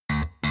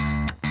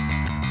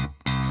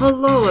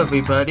Hello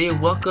everybody,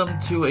 welcome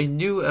to a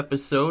new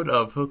episode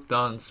of Hooked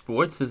on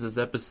Sports. This is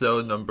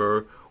episode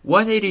number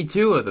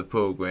 182 of the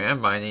program.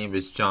 My name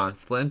is John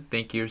Flint.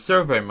 Thank you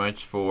so very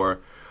much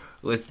for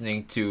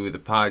listening to the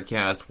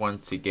podcast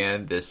once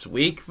again this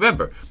week.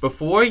 Remember,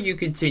 before you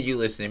continue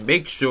listening,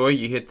 make sure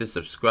you hit the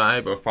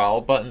subscribe or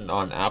follow button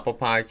on Apple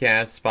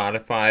Podcasts,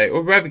 Spotify,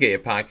 or wherever you get your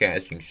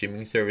podcasting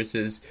streaming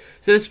services.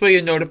 So this way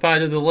you're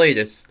notified of the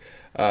latest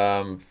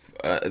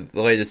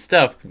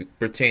stuff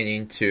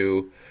pertaining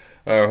to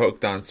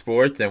Hooked on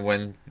Sports and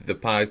when the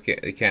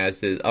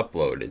podcast is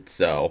uploaded.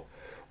 So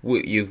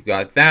you've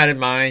got that in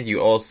mind. You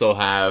also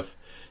have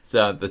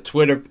the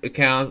Twitter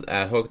account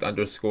at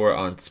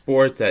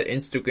Hooked_on_sports, at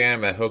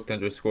Instagram at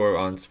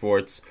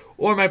Hooked_on_sports,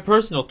 or my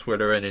personal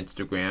Twitter and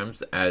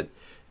Instagrams at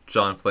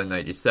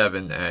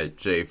JohnFlynn97 at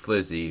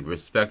JFlizzy,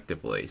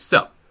 respectively.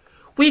 So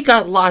we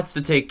got lots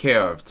to take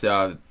care of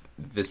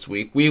this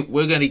week. We're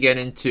going to get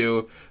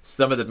into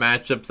some of the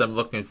matchups I'm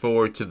looking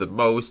forward to the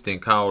most in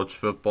college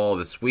football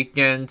this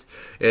weekend.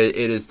 It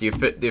is the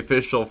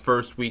official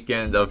first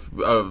weekend of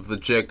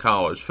legit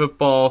college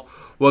football.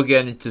 We'll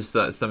get into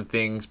some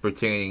things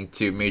pertaining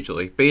to Major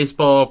League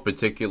Baseball,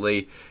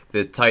 particularly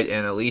the tight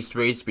NL East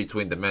race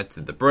between the Mets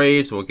and the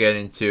Braves. We'll get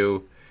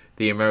into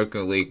the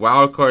American League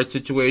wildcard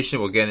situation.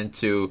 We'll get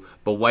into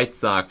the White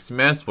Sox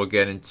mess. We'll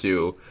get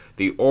into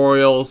the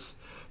Orioles.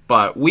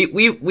 But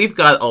we've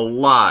got a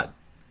lot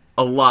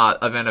of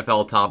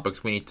NFL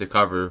topics we need to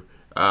cover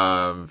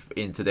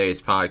in today's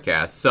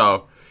podcast.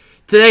 So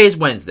today is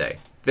Wednesday.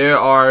 There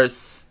are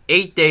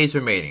 8 days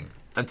remaining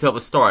until the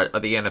start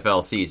of the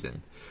NFL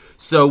season.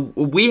 So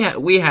we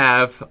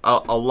have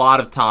a lot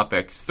of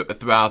topics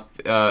throughout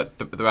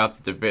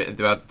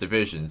the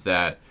divisions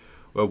that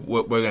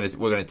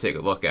we're gonna take a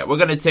look at. We're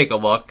gonna take a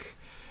look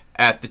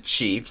at the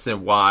Chiefs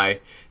and why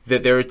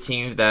that they're a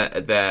team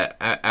that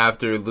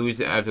after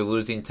losing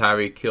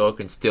Tyreek Hill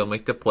can still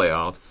make the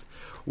playoffs.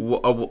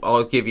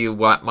 I'll give you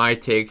what my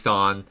takes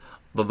on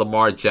the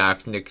Lamar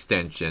Jackson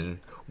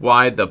extension,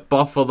 why the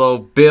Buffalo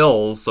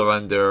Bills are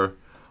under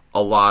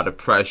a lot of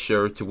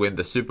pressure to win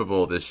the Super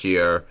Bowl this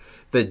year,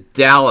 the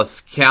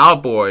Dallas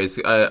Cowboys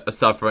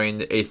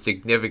suffering a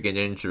significant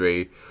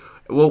injury.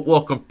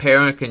 We'll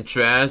compare and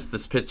contrast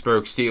the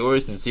Pittsburgh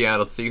Steelers and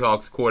Seattle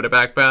Seahawks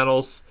quarterback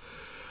battles.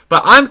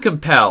 But I'm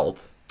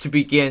compelled to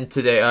begin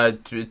today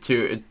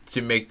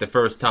to make the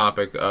first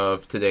topic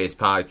of today's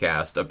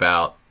podcast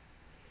about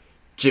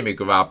Jimmy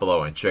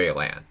Garoppolo and Trey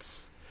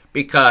Lance,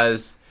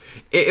 because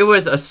it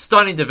was a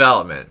stunning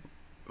development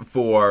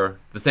for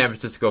the San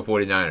Francisco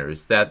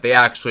 49ers that they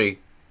actually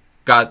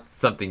got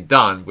something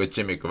done with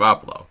Jimmy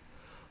Garoppolo.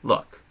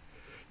 Look,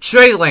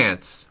 Trey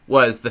Lance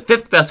was the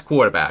 5th best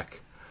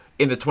quarterback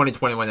in the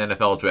 2021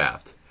 NFL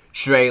Draft.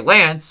 Trey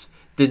Lance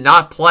did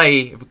not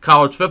play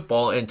college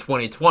football in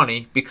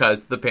 2020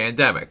 because of the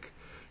pandemic.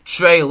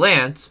 Trey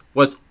Lance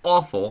was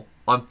awful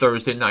on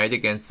Thursday night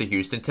against the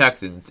Houston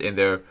Texans in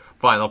their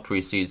final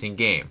preseason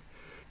game.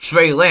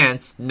 Trey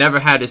Lance never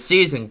had his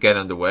season get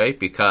underway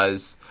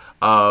because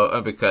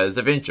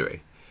of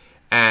injury.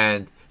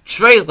 And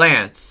Trey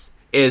Lance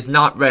is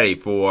not ready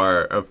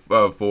for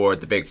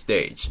the big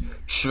stage.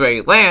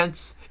 Trey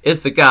Lance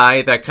is the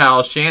guy that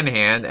Kyle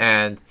Shanahan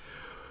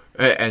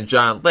and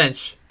John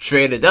Lynch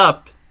traded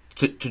up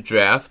to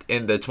draft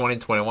in the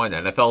 2021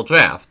 NFL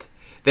Draft.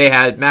 They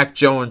had Mac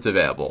Jones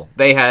available.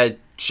 They had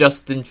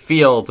Justin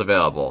Fields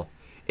available.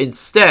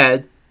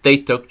 Instead, they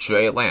took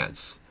Trey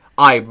Lance.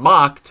 I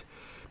mocked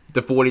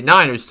the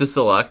 49ers to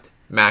select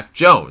Mac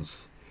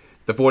Jones.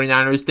 The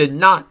 49ers did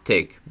not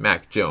take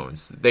Mac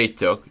Jones. They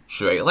took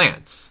Trey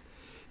Lance.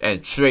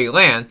 And Trey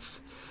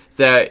Lance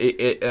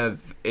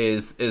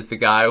is the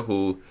guy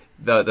who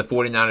the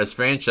 49ers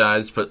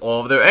franchise put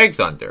all of their eggs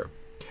under.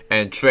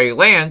 And Trey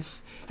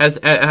Lance has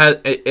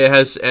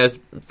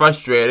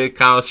frustrated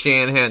Kyle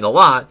Shanahan a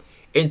lot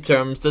in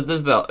terms of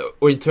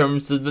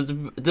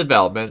the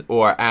development,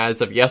 or as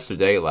of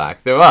yesterday,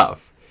 lack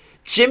thereof.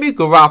 Jimmy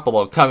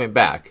Garoppolo coming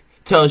back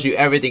tells you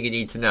everything you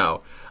need to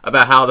know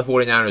about how the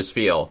 49ers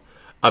feel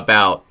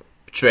about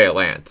Trey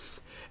Lance.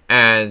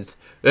 And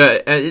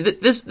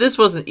this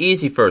was an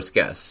easy first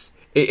guess.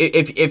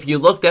 If you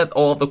looked at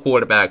all the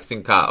quarterbacks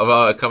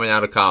coming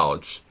out of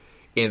college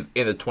in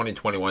the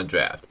 2021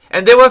 draft,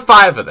 and there were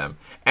 5 of them,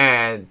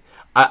 and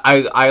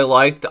I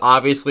liked,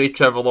 obviously,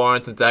 Trevor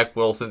Lawrence and Zach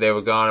Wilson. They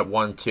were gone at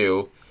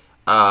 1-2.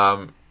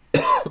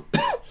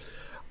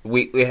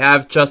 You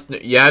have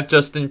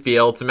Justin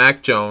Fields,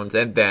 Mac Jones,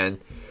 and then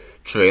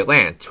Trey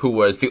Lance, who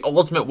was the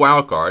ultimate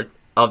wild card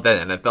of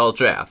that NFL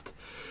draft.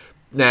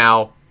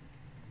 Now,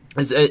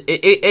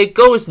 it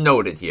goes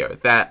noted here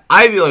that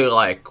I really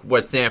like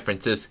what San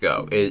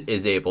Francisco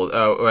is able,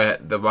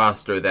 the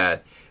roster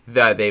that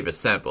they've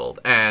assembled.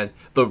 And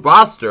the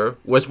roster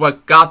was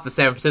what got the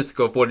San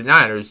Francisco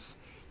 49ers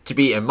to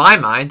be, in my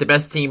mind, the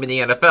best team in the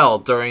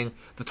NFL during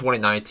the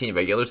 2019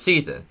 regular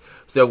season.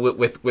 So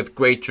with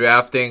great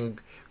drafting,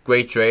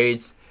 great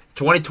trades,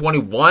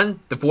 2021,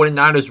 the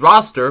 49ers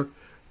roster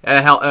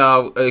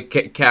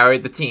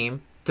carried the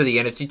team to to the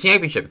NFC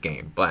Championship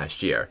game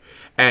last year,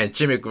 and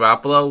Jimmy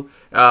Garoppolo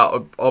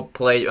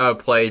played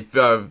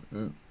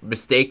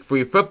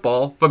mistake-free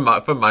football for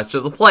much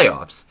of the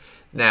playoffs.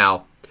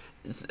 Now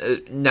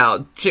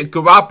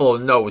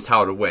Garoppolo knows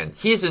how to win.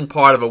 He's been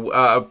part of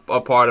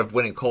a part of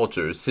winning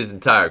cultures his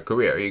entire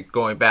career.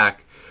 Going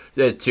back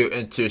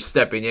to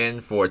stepping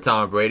in for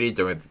Tom Brady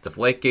during the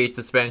Deflategate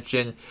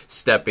suspension,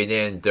 stepping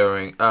in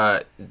during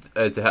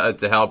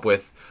to help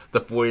with the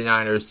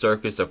 49ers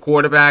circus of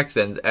quarterbacks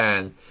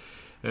and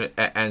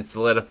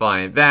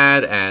solidifying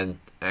that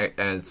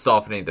and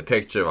softening the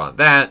picture on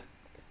that.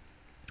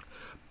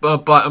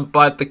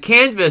 But the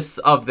canvas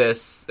of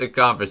this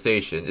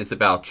conversation is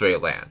about Trey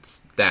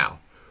Lance. Now,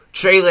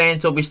 Trey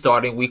Lance will be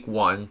starting week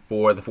 1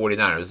 for the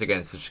 49ers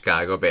against the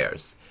Chicago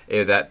Bears.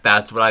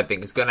 That's what I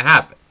think is going to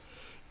happen.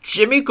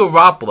 Jimmy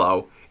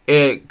Garoppolo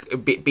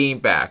being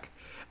back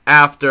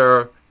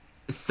after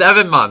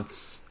 7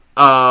 months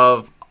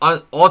of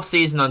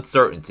off-season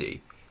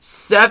uncertainty,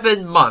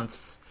 7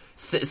 months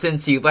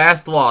since he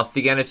last lost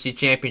the NFC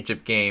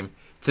Championship game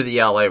to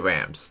the LA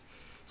Rams,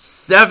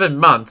 7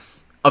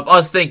 months of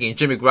us thinking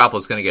Jimmy Garoppolo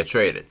is going to get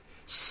traded.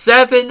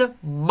 7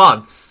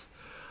 months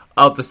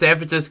of the San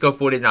Francisco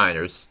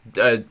 49ers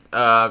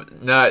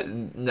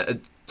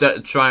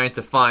trying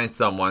to find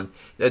someone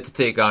to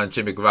take on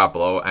Jimmy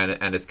Garoppolo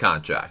and his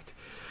contract.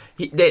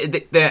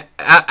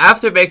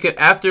 After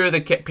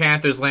the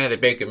Panthers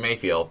landed Baker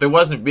Mayfield, there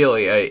wasn't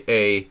really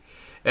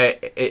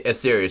a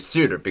serious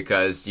suitor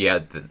because you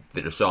had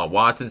the Deshaun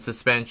Watson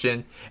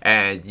suspension,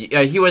 and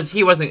he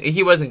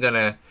wasn't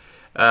gonna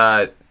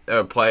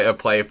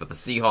play for the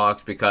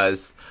Seahawks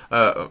because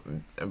of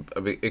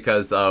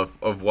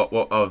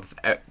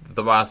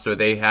the roster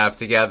they have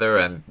together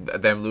and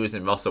them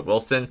losing Russell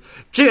Wilson.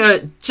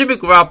 Jimmy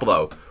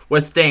Garoppolo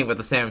was staying with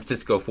the San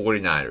Francisco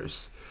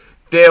 49ers.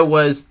 There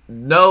was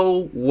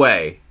no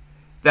way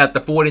that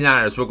the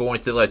 49ers were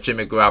going to let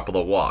Jimmy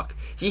Garoppolo walk.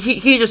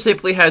 He just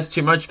simply has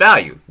too much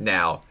value.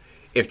 Now,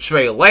 if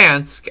Trey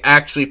Lance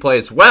actually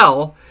plays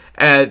well,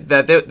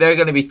 that there are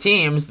going to be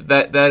teams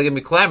that are going to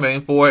be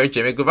clamoring for a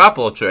Jimmy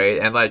Garoppolo trade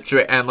and let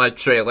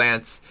Trey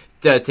Lance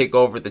take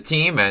over the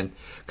team. And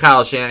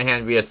Kyle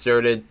Shanahan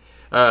reasserted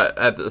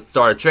at the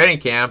start of training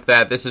camp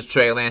that this is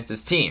Trey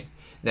Lance's team.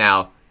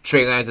 Now,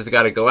 Trey Lance has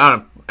got to go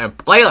out and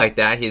play like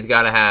that. He's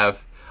got to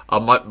have a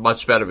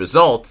much better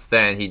results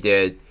than he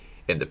did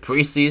in the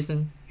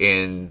preseason,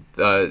 in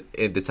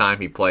the time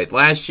he played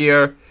last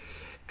year.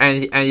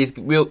 And he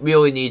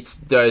really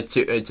needs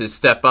to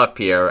step up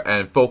here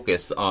and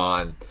focus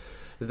on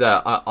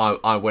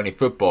winning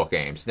football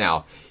games.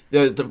 Now,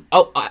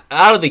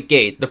 out of the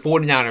gate, the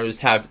 49ers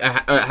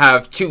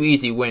have 2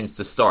 easy wins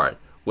to start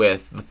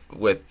with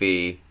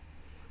the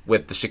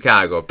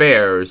Chicago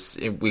Bears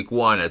in week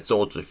 1 at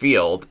Soldier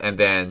Field, and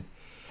then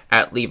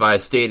at Levi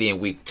Stadium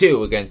week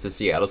 2 against the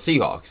Seattle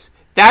Seahawks.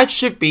 That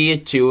should be a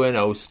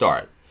 2-0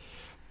 start.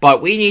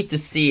 But we need to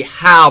see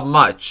how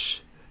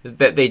much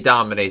that they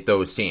dominate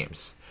those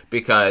teams,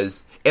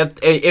 because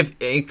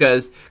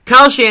because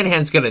Kyle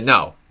Shanahan's going to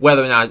know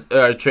whether or not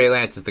Trey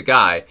Lance is the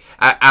guy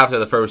after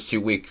the first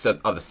 2 weeks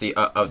of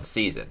the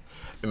season,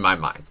 in my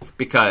mind,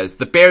 because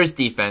the Bears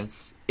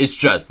defense is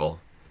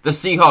dreadful, the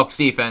Seahawks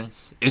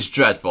defense is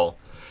dreadful.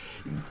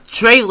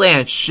 Trey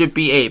Lance should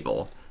be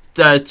able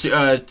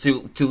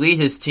to lead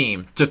his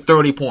team to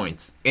 30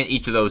 points in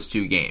each of those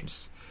 2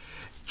 games.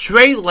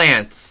 Trey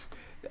Lance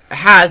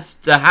has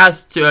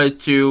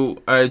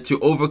to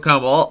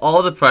overcome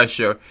all the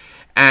pressure,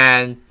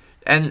 and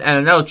I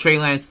know Trey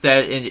Lance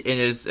said in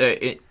his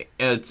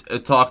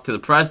talk to the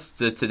press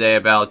yesterday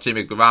about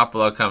Jimmy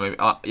Garoppolo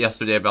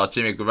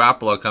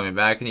coming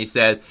back, and he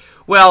said,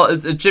 "Well,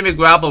 Jimmy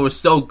Garoppolo was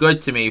so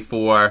good to me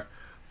for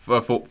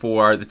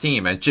the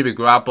team, and Jimmy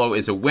Garoppolo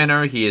is a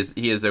winner. He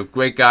is a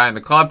great guy in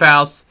the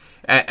clubhouse,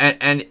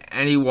 and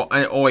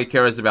all he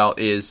cares about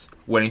is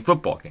winning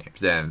football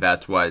games, and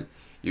that's what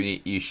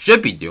you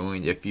should be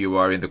doing if you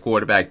are in the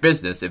quarterback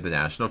business in the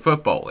National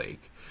Football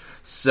League."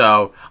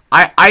 So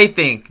I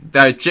think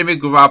that Jimmy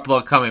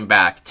Garoppolo coming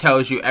back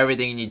tells you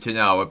everything you need to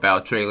know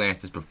about Trey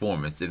Lance's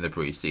performance in the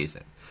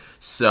preseason.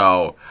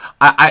 So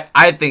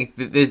I think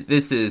that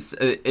this is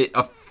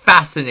a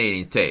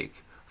fascinating take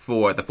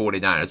for the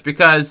 49ers,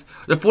 because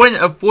the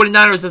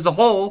 49ers as a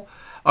whole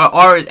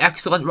are an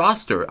excellent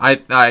roster. I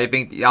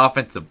think the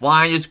offensive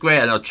line is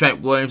great. I know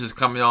Trent Williams is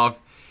coming off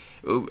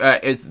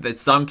that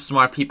some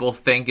smart people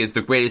think is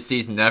the greatest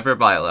season ever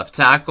by a left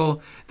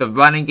tackle. The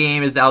running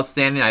game is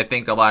outstanding. I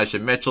think Elijah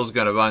Mitchell is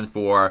going to run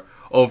for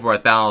over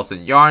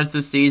 1,000 yards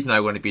this season. I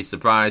wouldn't be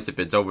surprised if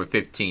it's over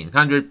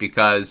 1,500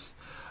 because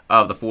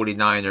of the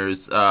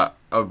 49ers'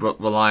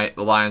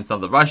 reliance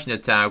on the rushing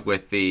attack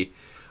with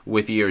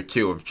year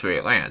 2 of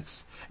Trey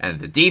Lance. And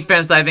the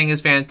defense, I think,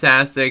 is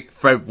fantastic.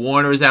 Fred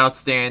Warner is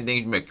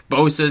outstanding. Mick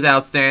Bosa is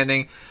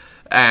outstanding.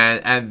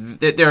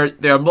 And there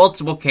are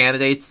multiple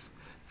candidates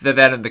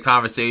that in the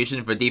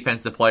conversation for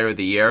Defensive Player of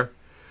the Year.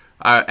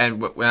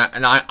 And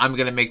I'm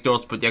going to make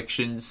those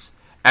predictions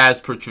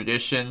as per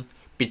tradition,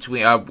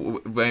 between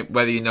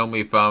whether you know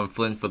me from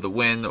Flynn for the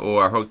Win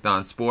or Hooked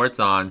on Sports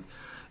on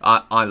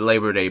on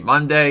Labor Day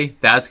Monday.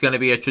 That's going to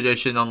be a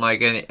tradition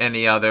unlike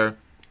any other.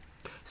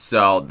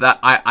 So that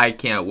I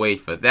can't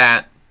wait for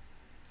that.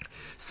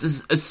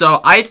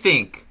 So I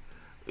think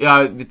the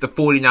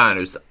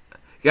 49ers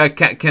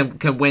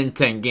can win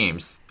 10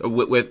 games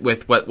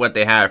with what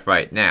they have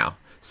right now.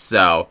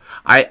 So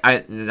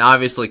and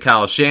obviously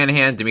Kyle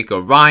Shanahan,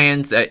 DeMeco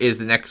Ryans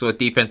is an excellent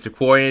defensive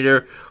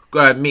coordinator.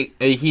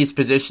 He's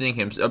positioning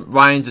himself.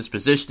 Ryans is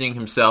positioning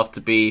himself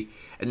to be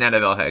an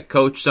NFL head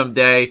coach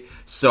someday.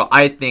 So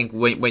I think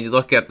when you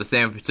look at the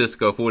San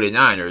Francisco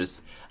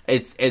 49ers,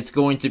 it's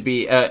going to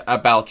be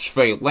about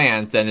Trey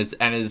Lance and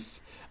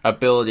his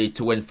ability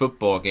to win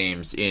football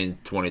games in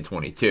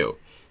 2022.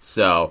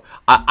 So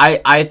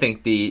I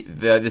think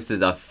this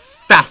is a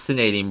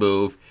fascinating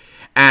move.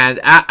 And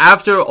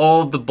after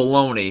all of the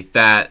baloney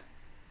that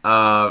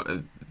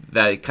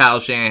Kyle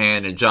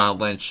Shanahan and John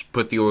Lynch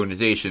put the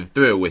organization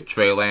through with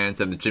Trey Lance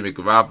and the Jimmy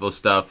Garoppolo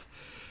stuff,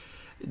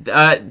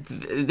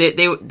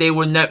 they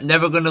were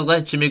never going to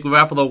let Jimmy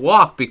Garoppolo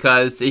walk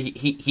because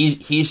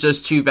he's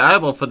just too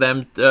valuable for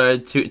them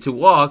to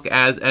walk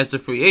as a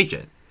free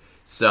agent.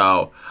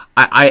 So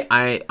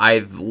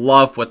I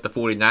love what the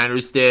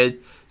 49ers did.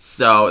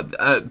 So,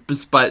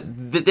 but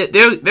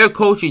their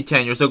coaching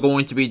tenures are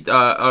going to be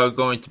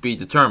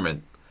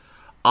determined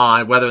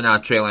on whether or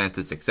not Trey Lance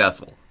is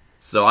successful.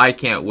 So I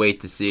can't wait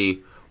to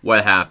see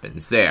what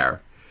happens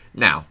there.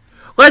 Now,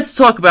 let's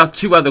talk about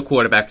two other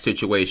quarterback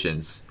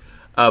situations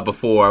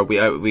before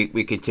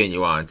we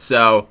continue on.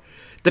 So,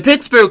 the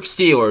Pittsburgh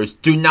Steelers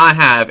do not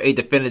have a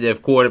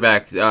definitive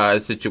quarterback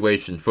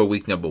situation for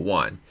week number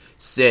 1.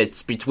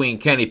 It's between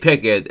Kenny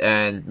Pickett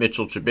and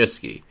Mitchell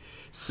Trubisky.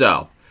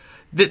 So,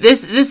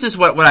 this is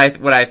what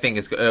I think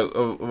is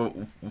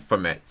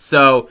from it.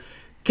 So,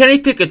 Kenny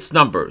Pickett's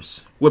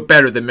numbers were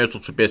better than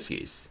Mitchell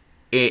Trubisky's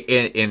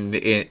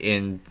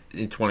in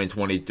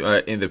 2020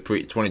 in the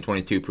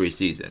 2022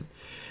 preseason.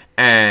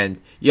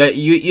 And yeah,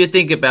 you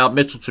think about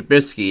Mitchell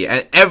Trubisky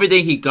and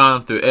everything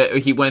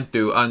he went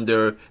through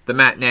under the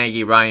Matt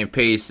Nagy, Ryan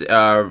Pace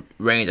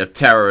reign of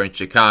terror in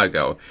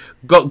Chicago,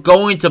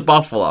 going to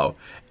Buffalo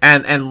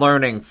and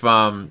learning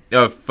from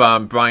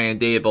Brian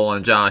Daboll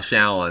and Josh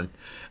Allen.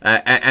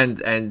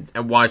 And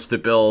watch the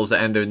Bills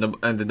and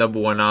the number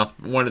one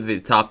of the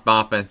top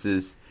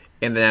offenses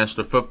in the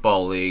National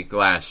Football League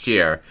last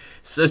year.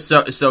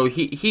 So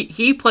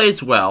he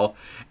plays well,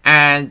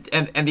 and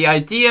the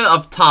idea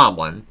of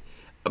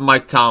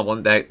Mike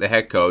Tomlin, the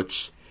head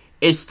coach,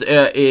 is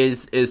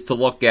to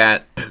look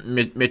at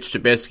Mitch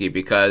Trubisky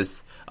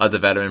because of the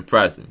veteran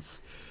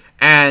presence.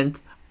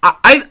 And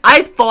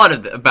I've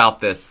thought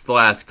about this the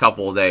last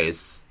couple of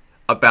days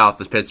about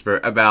the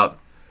Pittsburgh about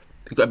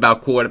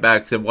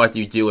quarterbacks and what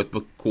you do with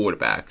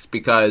quarterbacks,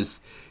 because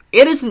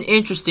it is an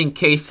interesting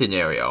case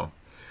scenario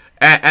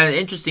and an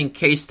interesting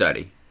case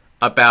study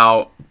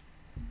about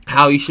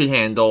how you should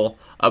handle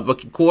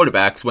rookie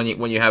quarterbacks when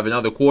you have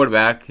another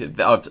quarterback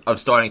of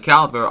starting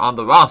caliber on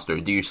the roster.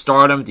 Do you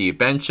start him? Do you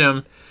bench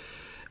him?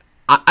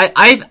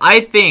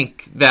 I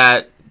think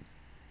that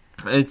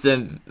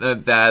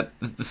that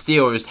the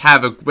Steelers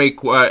have a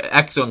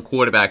excellent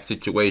quarterback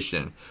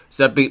situation.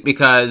 So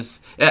because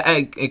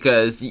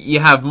you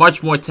have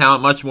much more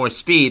talent, much more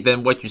speed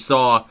than what you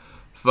saw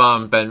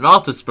from Ben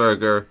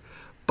Roethlisberger,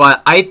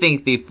 but I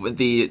think the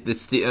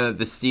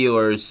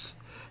Steelers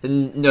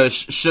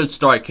should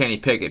start Kenny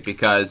Pickett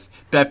because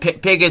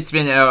Pickett's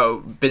been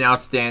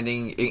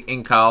outstanding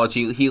in college.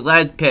 He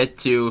led Pitt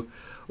to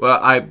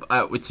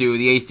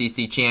the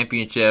ACC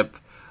championship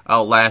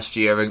last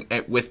year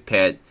with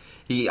Pitt.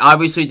 He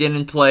obviously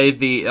didn't play in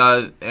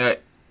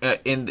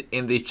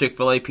the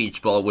Chick-fil-A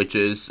Peach Bowl, which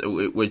is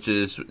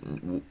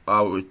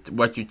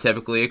what you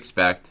typically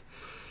expect.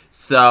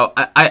 So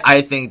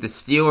I think the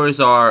Steelers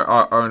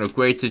are in a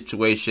great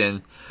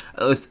situation,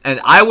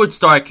 and I would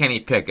start Kenny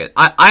Pickett.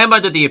 I am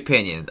under the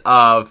opinion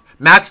of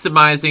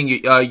maximizing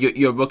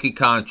your rookie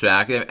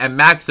contract and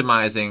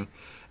maximizing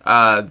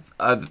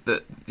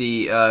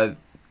the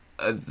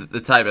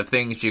type of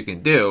things you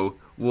can do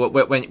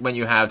when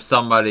you have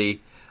somebody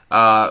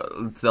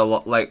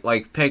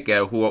like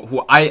Pickett,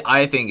 who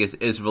I think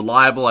is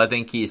reliable. I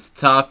think he's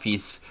tough.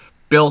 He's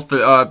built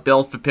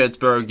for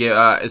Pittsburgh,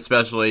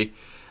 especially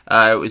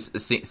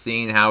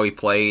seeing how he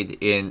played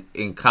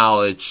in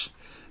college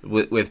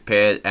with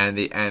Pitt and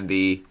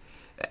the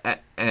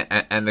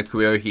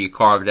career he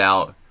carved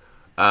out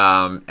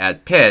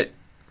at Pitt.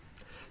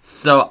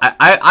 So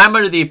I'm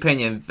under the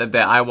opinion that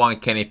I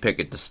want Kenny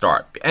Pickett to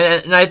start,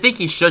 and I think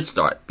he should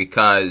start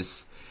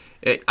because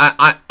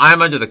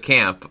I'm under the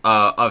camp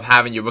of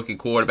having your rookie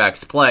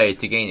quarterbacks play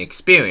to gain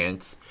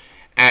experience,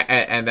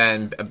 and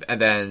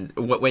then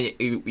when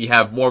you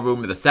have more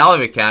room in the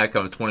salary cap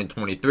come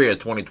 2023 or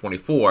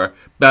 2024,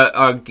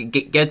 but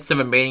get some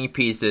remaining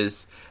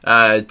pieces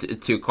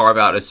to carve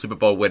out a Super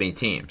Bowl winning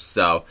team.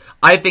 So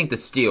I think the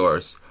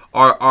Steelers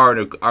are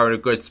in a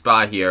good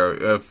spot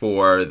here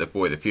for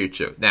the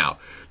future. Now,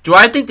 do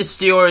I think the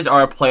Steelers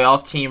are a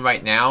playoff team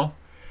right now?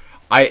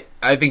 I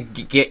think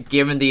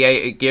given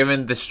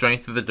the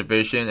strength of the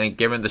division and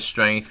given the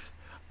strength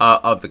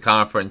of the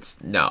conference?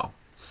 No.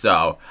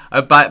 So,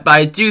 but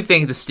I do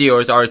think the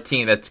Steelers are a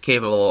team that's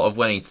capable of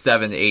winning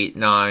 7, 8,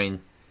 9,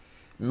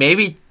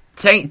 maybe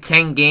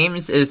 10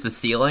 games is the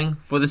ceiling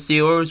for the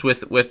Steelers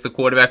with the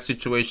quarterback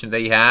situation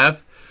they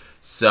have.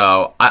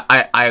 So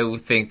I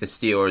think the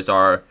Steelers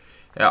are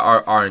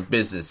in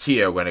business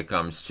here when it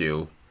comes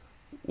to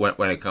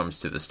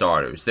the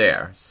starters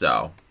there.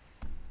 So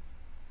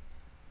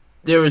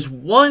there is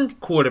one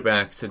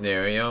quarterback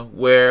scenario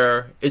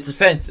where it's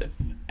offensive,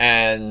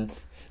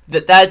 and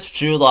that's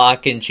Drew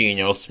Lock and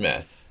Geno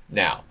Smith.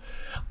 Now,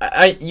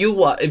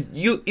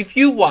 if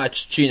you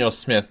watched Geno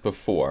Smith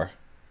before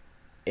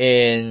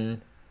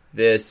in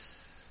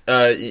this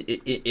throughout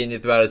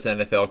his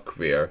NFL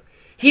career,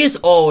 he has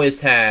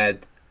always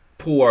had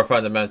poor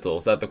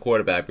fundamentals at the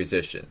quarterback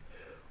position.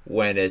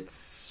 When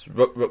it's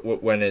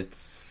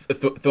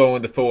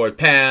throwing the forward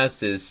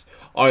pass,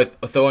 are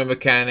throwing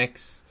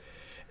mechanics,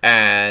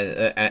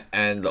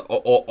 and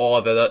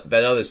all that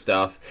other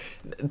stuff.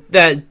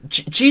 That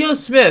Geno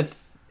Smith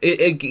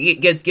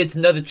it gets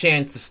another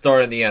chance to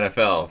start in the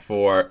NFL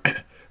for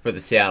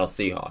the Seattle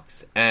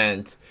Seahawks.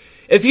 And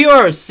if you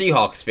are a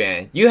Seahawks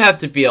fan, you have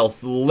to feel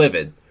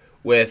livid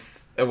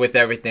with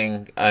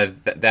everything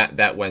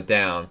that went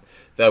down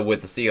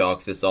with the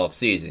Seahawks this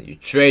offseason. You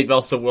trade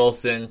Russell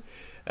Wilson,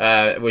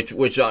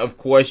 which of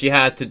course you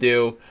had to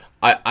do.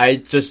 I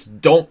just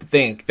don't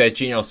think that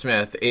Geno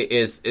Smith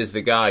is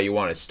the guy you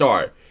want to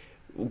start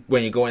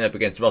when you're going up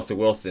against Russell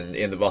Wilson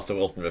in the Russell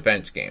Wilson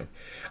revenge game.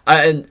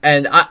 And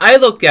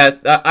I've looked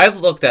at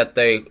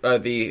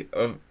the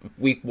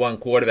week 1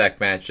 quarterback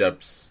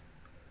matchups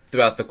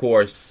throughout the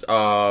course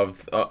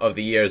of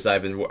the years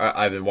I've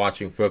been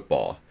watching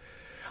football.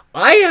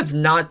 I have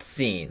not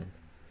seen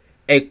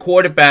a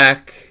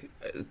quarterback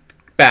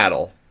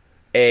battle,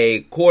 a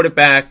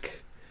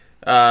quarterback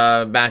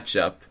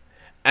matchup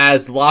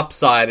as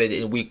lopsided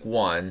in week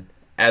 1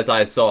 as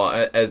I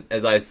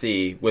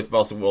see with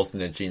Russell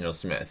Wilson and Geno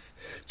Smith.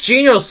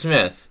 Geno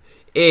Smith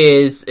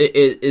is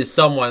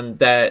someone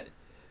that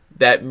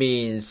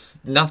means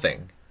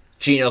nothing.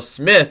 Geno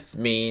Smith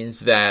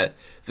means that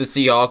the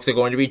Seahawks are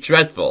going to be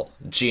dreadful.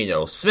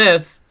 Geno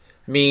Smith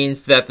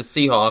means that the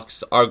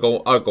Seahawks are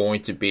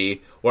going to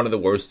be one of the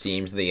worst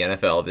teams in the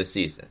NFL this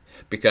season,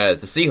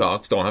 because the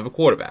Seahawks don't have a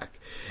quarterback.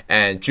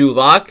 And Drew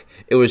Lock,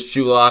 it was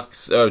Drew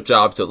Lock's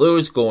job to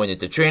lose going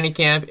into training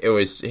camp. It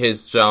was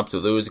his job to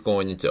lose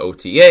going into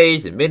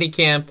OTAs and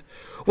minicamp.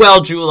 Well,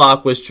 Drew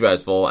Lock was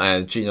dreadful,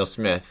 and Geno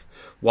Smith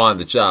won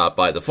the job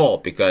by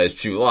default because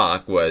Drew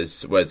Lock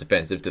was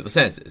offensive to the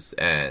senses.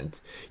 And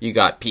you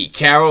got Pete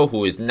Carroll,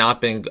 who has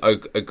not been a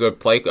good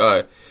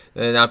player,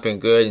 not been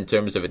good in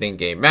terms of an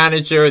in-game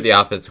manager. The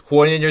offensive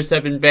coordinators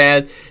have been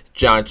bad.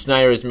 John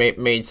Schneider has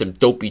made some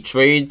dopey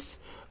trades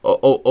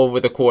over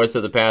the course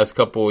of the past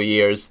couple of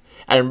years.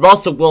 And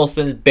Russell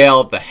Wilson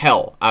bailed the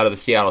hell out of the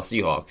Seattle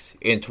Seahawks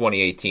in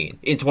 2018,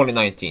 in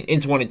 2019,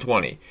 in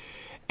 2020.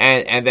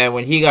 And then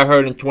when he got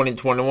hurt in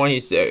 2021, he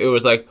said it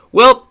was like,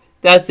 well,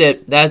 that's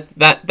it. That's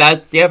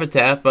the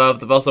epitaph of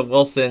the Russell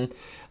Wilson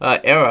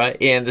era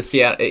in the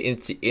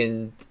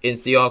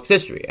Seahawks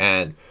history.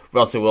 And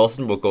Russell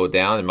Wilson will go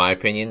down, in my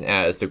opinion,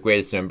 as the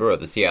greatest member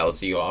of the Seattle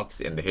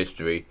Seahawks in the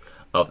history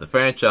of the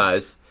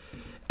franchise.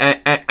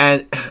 And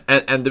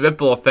the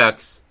ripple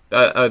effects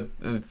of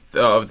the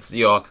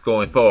Seahawks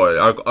going forward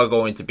are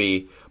going to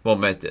be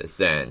momentous.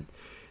 And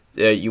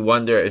you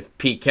wonder if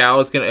Pete Carroll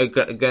is gonna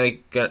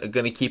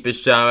keep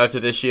his job after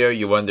this year.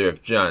 You wonder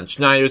if John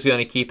Schneider is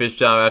gonna keep his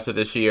job after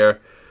this year.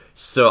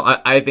 So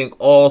I think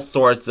all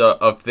sorts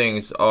of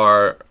things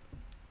are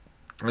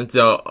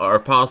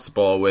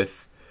possible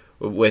with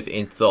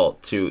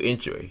insult to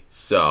injury.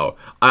 So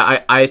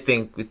I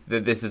think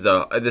that this is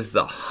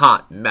a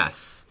hot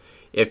mess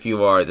if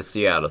you are the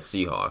Seattle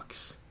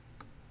Seahawks.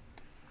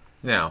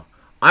 Now,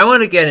 I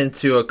want to get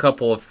into a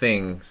couple of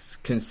things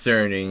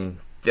concerning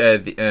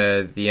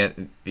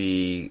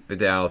the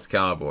Dallas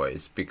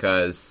Cowboys,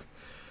 because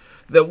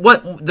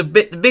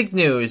the big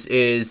news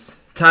is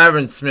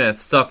Tyron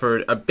Smith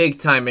suffered a big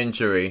time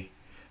injury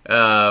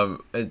in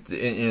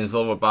his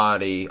lower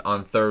body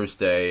on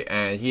Thursday,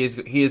 and he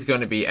is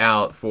going to be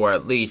out for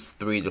at least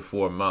 3 to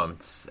 4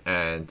 months,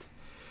 and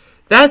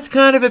that's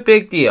kind of a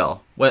big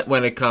deal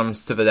when it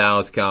comes to the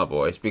Dallas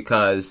Cowboys,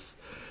 because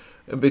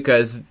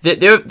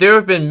there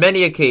have been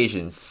many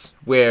occasions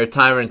where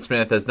Tyron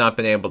Smith has not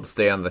been able to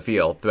stay on the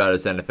field throughout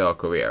his NFL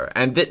career,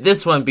 and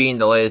this one being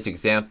the latest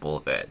example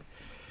of it.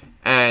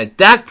 And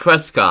Dak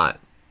Prescott,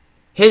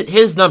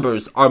 his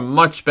numbers are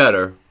much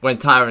better when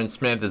Tyron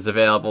Smith is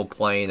available,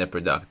 playing, and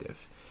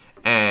productive.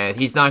 And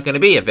he's not going to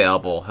be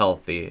available,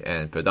 healthy,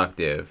 and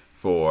productive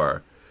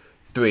for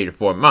 3 to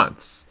 4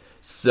 months.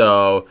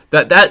 So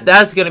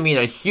that's going to mean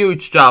a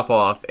huge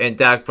drop-off in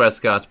Dak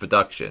Prescott's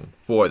production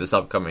for this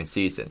upcoming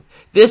season.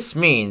 This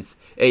means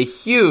a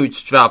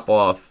huge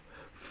drop-off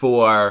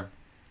for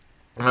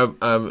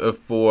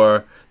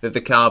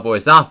the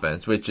Cowboys'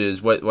 offense, which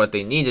is what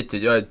they needed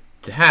to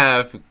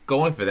have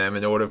going for them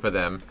in order for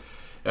them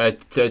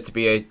to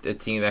be a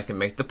team that can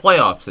make the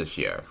playoffs this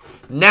year.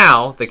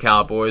 Now the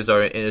Cowboys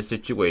are in a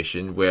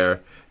situation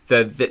where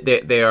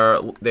they are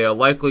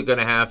likely going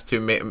to have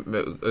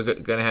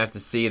to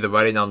see the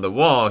writing on the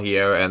wall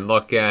here and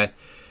look at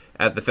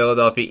the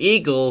Philadelphia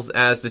Eagles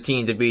as the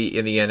team to beat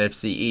in the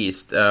NFC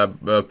East,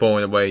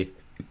 pulling away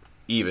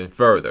even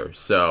further.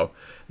 So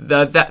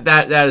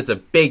that is a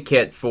big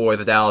hit for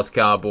the Dallas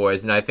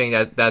Cowboys, and I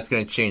think that's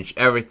going to change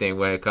everything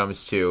when it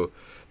comes to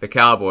the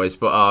Cowboys,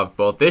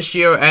 both this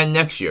year and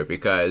next year,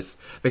 because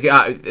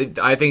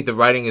I think the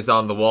writing is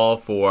on the wall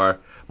for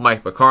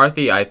Mike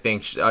McCarthy. I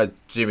think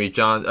Jimmy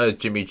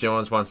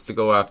Jones wants to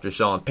go after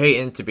Sean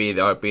Payton to be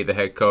the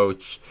head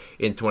coach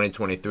in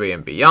 2023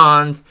 and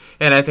beyond,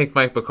 and I think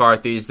Mike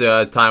McCarthy's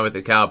time with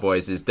the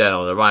Cowboys is dead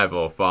on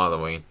arrival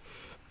following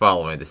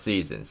the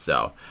season.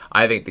 So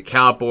I think the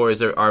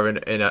Cowboys are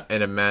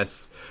in a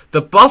mess.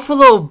 The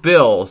Buffalo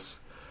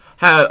Bills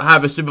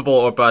have a Super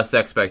Bowl or bust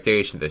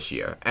expectation this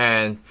year,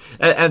 and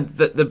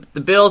the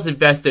Bills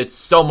invested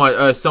so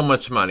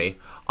much money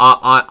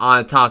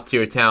on top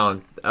tier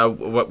talent,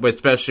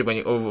 especially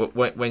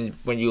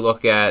when you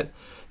look at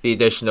the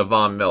addition of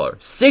Von Miller.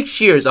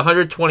 6 years,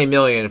 $120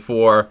 million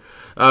for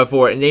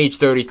an age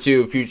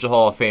 32 future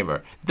Hall of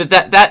Famer.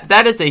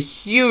 That is a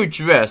huge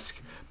risk.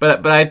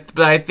 But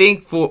I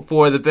think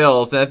for the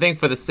Bills, and I think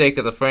for the sake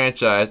of the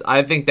franchise,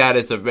 I think that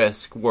is a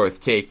risk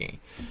worth taking.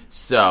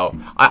 So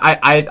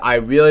I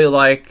really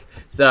like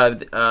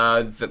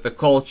the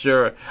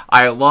culture.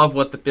 I love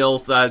what the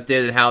Bills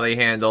did and how they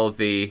handled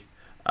the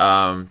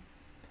Matt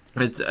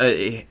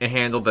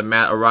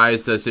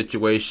Araiza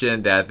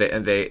situation. That they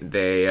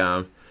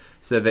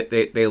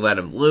let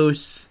him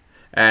loose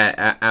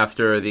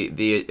after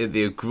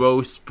the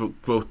gross,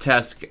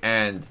 grotesque,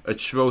 and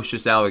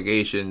atrocious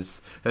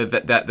allegations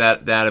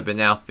that have been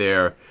out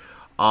there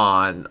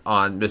on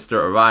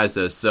Mr.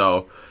 Araiza.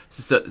 So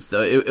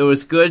it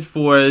was good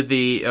for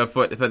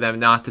them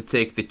not to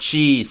take the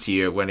cheese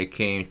here when it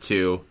came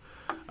to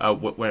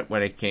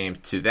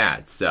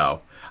that.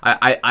 So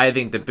I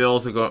think the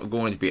Bills are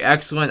going to be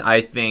excellent.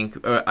 I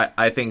think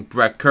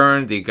Brett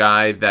Kern, the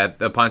guy that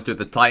the punter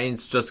the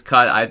Titans just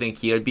cut, I think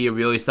he would be a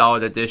really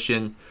solid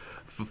addition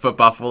for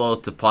Buffalo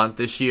to punt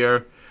this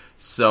year.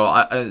 So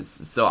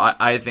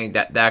I think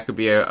that could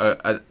be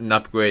an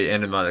upgrade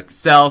in and of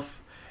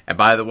itself. And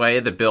by the way,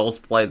 the Bills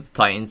play the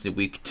Titans in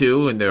Week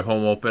 2 in their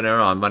home opener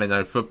on Monday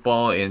Night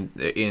Football in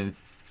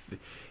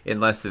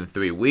less than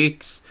 3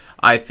 weeks.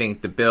 I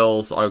think the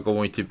Bills are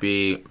going to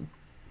be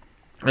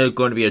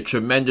a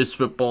tremendous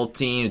football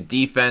team: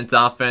 defense,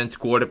 offense,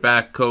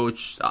 quarterback,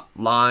 coach,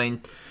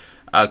 line,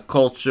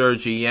 culture,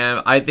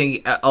 GM. I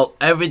think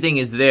everything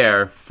is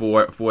there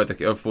for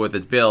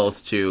the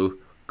Bills to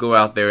go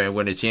out there and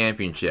win a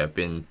championship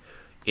in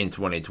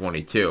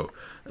 2022.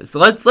 So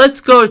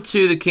let's go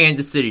to the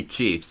Kansas City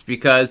Chiefs,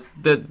 because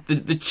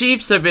the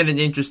Chiefs have been an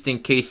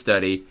interesting case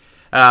study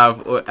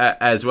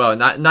as well.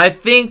 And I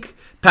think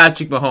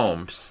Patrick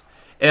Mahomes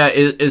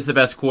is the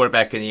best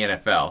quarterback in the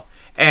NFL.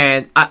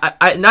 And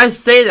I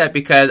say that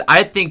because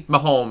I think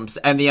Mahomes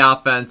and the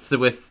offense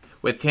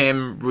with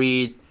him,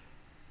 Reed,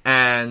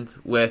 and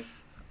with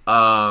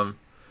Eric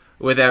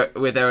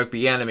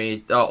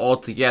Bieniemy all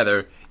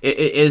together,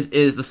 it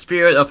is the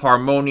spirit of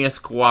harmonious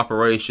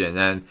cooperation,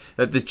 and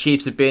that the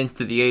Chiefs have been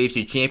to the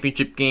AFC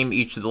Championship game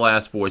each of the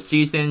last 4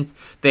 seasons.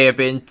 They have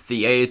been to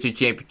the AFC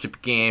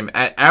Championship game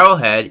at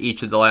Arrowhead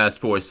each of the last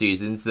 4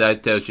 seasons.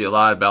 That tells you a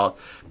lot about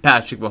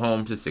Patrick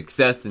Mahomes'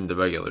 success in the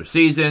regular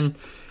season.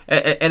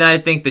 And I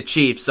think the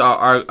Chiefs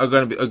are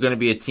going to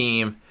be a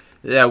team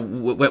that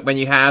when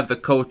you have the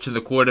coach and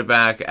the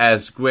quarterback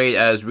as great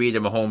as Reed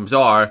and Mahomes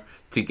are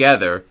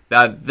together,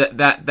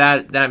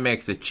 that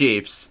makes the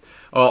Chiefs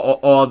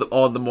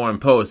all the more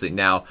imposing.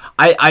 Now,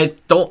 I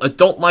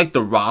don't like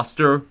the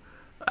roster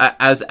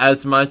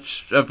as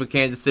much of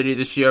Kansas City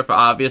this year for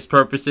obvious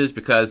purposes,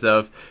 because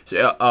of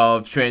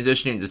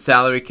transitioning to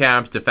salary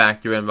cap to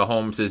factor in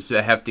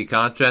Mahomes' hefty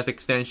contract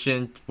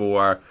extension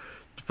for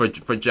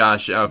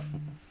Josh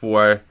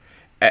for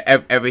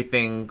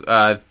everything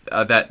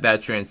that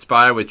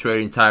transpired with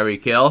trading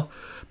Tyreek Hill.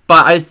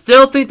 But I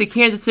still think the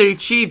Kansas City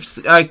Chiefs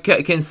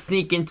can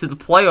sneak into the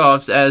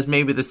playoffs as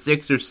maybe the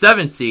 6th or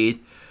 7th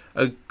seed,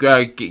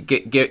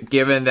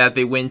 given that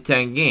they win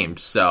 10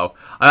 games. So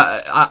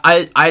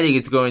I think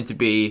it's going to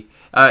be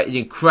an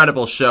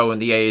incredible show in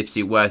the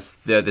AFC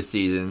West this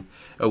season,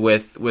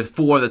 with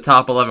 4 of the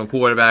top 11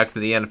 quarterbacks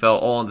in the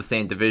NFL all in the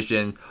same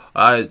division,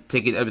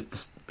 taking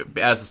as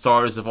the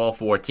starters of all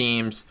 4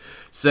 teams.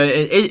 So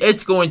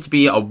it's going to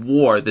be a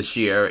war this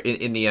year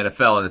in the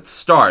NFL, and it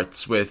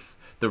starts with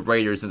the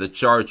Raiders and the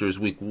Chargers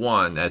Week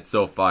 1 at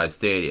SoFi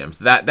Stadium.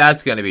 So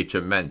that's going to be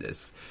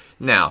tremendous.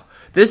 Now,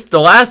 the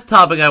last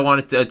topic I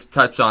wanted to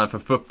touch on for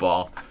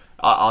football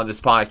on this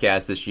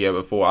podcast this year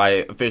before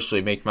I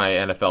officially make my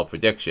NFL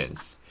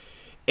predictions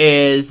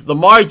is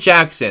Lamar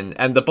Jackson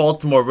and the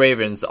Baltimore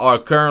Ravens are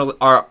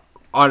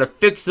on a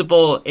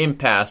fixable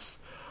impasse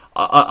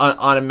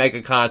on a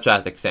mega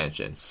contract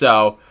extension.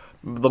 So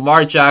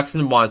Lamar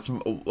Jackson wants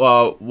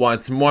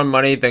more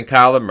money than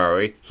Kyler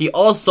Murray. He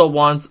also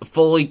wants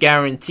fully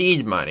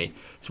guaranteed money,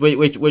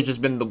 which has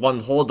been the one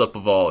holdup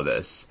of all of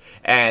this.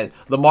 And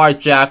Lamar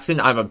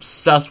Jackson, I'm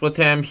obsessed with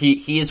him.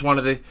 He is one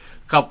of the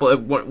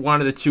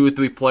 2 or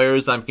 3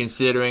 players I'm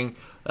considering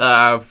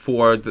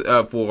for the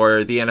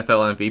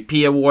NFL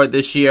MVP award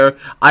this year.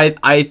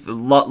 I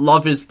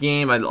love his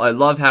game. I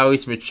love how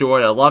he's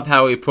matured. I love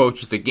how he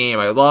approaches the game.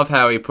 I love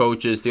how he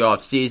approaches the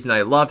offseason.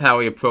 I love how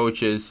he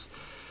approaches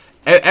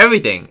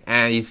everything.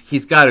 And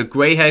he's got a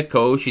great head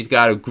coach. He's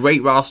got a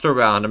great roster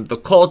around him. The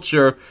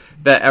culture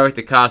that Eric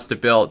DeCosta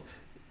built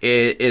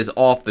is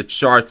off the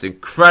charts,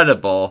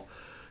 incredible.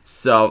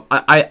 So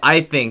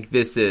I think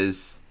this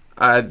is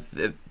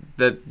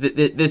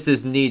this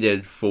is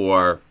needed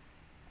for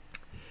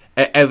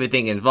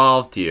everything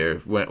involved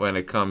here when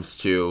it comes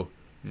to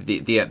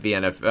the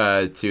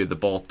NFL, to the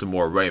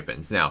Baltimore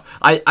Ravens. Now,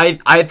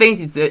 I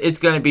think it's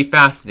going to be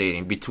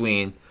fascinating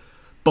between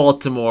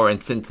Baltimore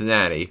and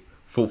Cincinnati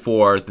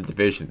for the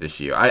division this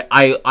year.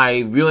 I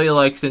really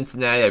like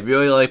Cincinnati. I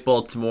really like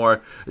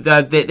Baltimore.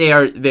 That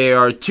they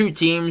are 2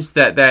 teams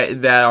that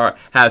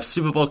have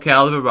Super Bowl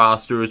caliber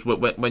rosters.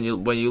 When you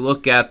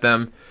look at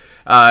them,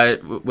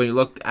 when you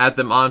look at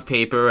them on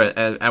paper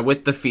and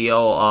with the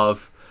feel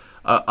of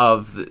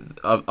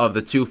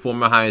the 2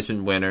 former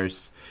Heisman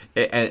winners,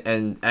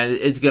 and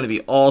it's going to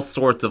be all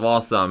sorts of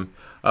awesome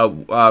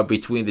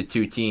between the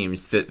 2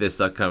 teams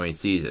this upcoming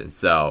season.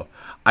 So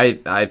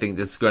I think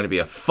this is going to be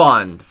a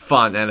fun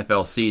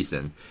NFL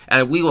season,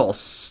 and we will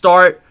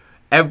start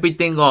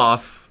everything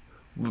off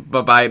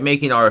by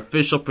making our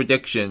official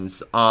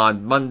predictions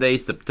on Monday,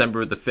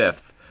 September the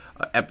 5th,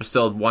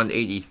 episode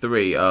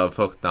 183 of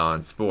Hooked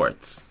on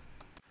Sports.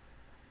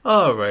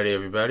 Alrighty,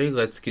 everybody,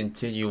 let's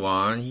continue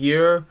on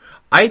here.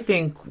 I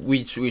think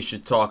we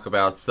should talk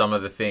about some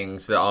of the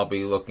things that I'll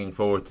be looking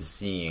forward to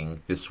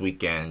seeing this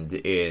weekend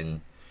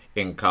in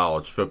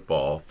college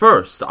football.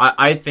 First,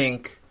 I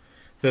think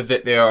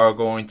that there are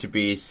going to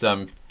be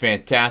some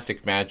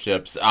fantastic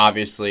matchups,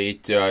 obviously,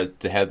 to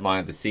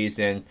headline the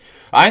season.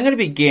 I'm going to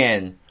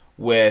begin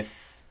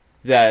with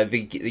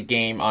the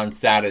game on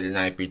Saturday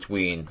night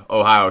between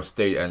Ohio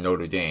State and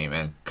Notre Dame.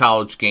 And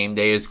College Game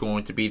Day is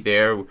going to be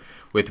there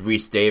with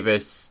Reese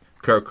Davis,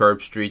 Kirk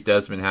Herbstreit,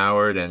 Desmond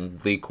Howard, and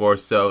Lee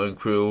Corso and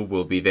crew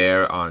will be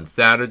there on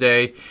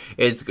Saturday.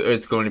 It's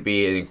going to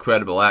be an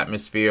incredible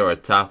atmosphere, a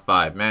top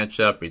 5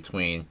 matchup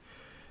between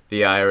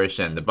the Irish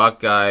and the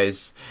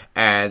Buckeyes.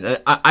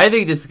 And I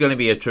think this is going to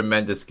be a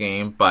tremendous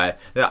game, but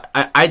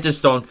I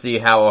just don't see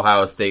how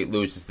Ohio State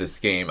loses this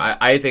game.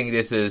 I think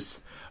this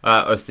is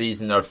a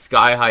season of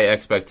sky-high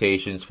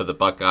expectations for the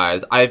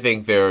Buckeyes. I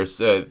think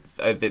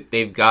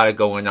they've got it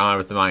going on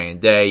with Ryan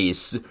Day.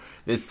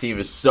 This team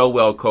is so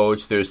well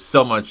coached. There's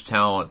so much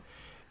talent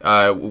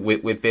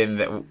within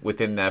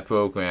that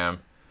program,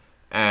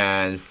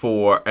 and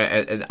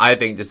I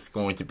think this is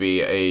going to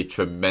be a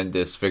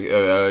tremendous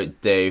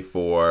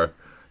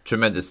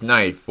tremendous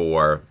night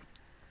for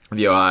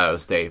the Ohio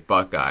State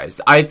Buckeyes.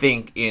 I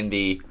think in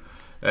the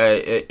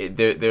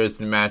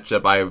there's a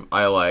matchup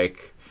I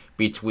like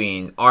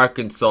between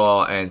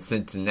Arkansas and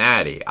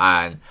Cincinnati,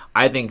 and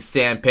I think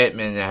Sam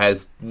Pittman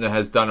has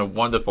done a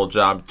wonderful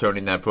job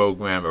turning that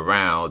program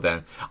around.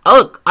 And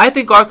look, I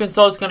think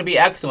Arkansas is going to be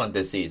excellent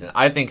this season.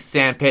 I think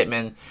Sam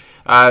Pittman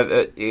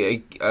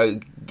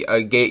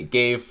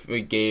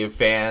gave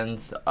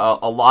fans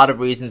a lot of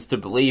reasons to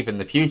believe in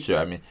the future.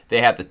 I mean,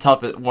 they had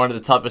one of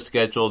the toughest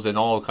schedules in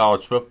all of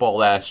college football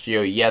last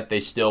year, yet they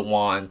still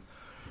won.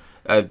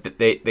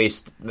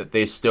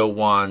 They still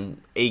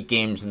won 8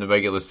 games in the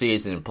regular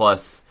season,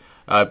 plus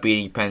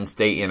beating Penn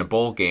State in a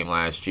bowl game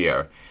last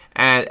year.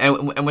 And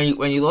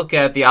when you look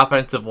at the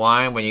offensive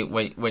line, when you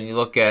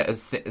look at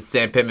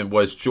Sam Pittman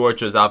was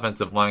Georgia's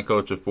offensive line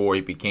coach before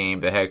he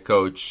became the head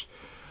coach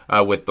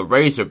with the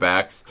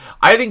Razorbacks.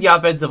 I think the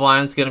offensive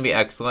line is going to be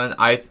excellent.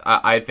 I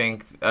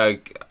think I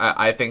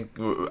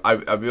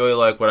really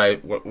like what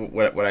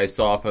I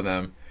saw from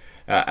them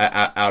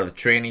out of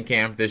training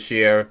camp this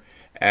year.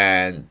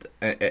 And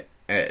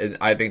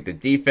I think the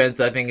defense,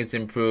 is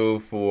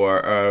improved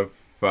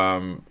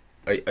from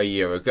a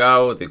year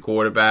ago. The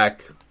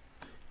quarterback,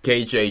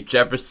 KJ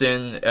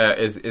Jefferson,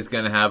 is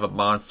going to have a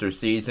monster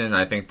season.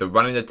 I think the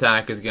running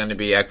attack is going to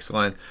be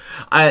excellent.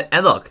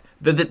 And look,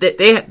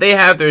 they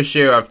have their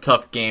share of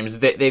tough games.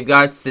 They've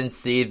got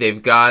Cincy.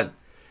 They've got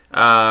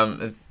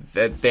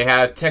they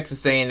have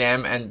Texas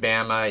A&M and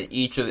Bama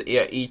each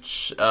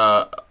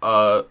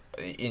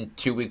in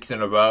 2 weeks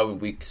in a row,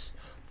 weeks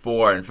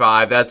 4 and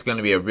 5. That's going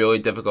to be a really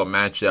difficult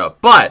matchup.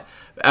 But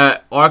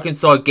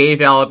Arkansas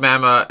gave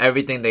Alabama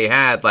everything they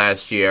had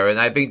last year, and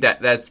I think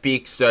that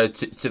speaks to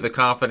the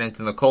confidence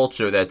and the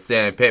culture that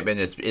Sam Pittman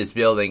is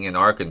building in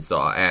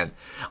Arkansas. And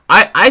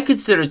I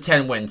consider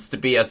 10 wins to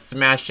be a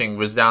smashing,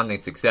 resounding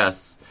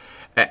success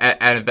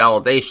and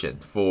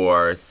validation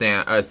for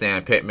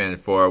Sam Pittman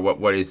for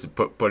what he's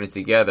putting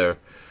together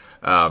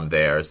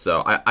there.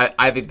 So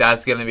I think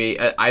that's going to be.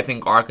 I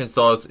think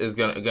Arkansas is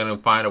going to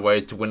find a way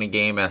to win a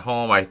game at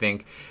home. I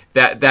think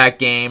That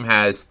game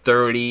has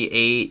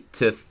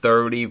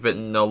 38-30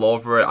 written all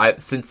over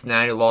it.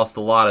 Cincinnati lost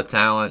a lot of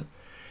talent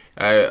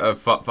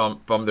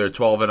from their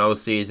 12-0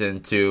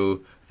 season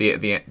to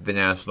the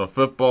National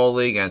Football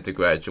League and to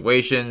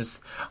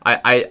graduations.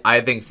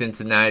 I think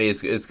Cincinnati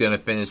is going to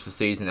finish the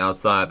season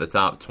outside the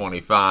top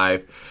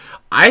 25.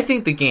 I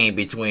think the game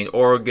between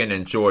Oregon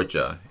and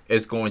Georgia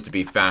is going to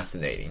be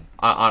fascinating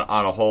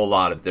on a whole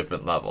lot of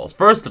different levels.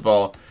 First of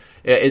all,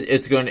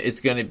 it's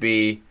going to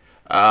be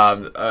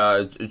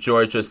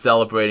Georgia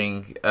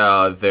celebrating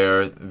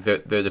their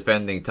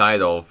defending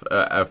title.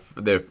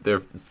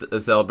 They're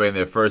celebrating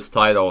their first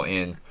title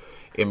in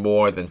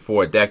more than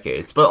 4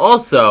 decades. But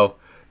also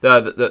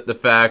the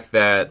fact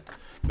that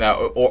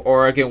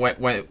Oregon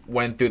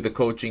went through the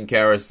coaching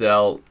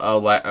carousel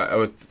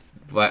with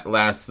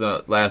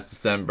last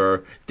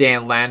December.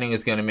 Dan Lanning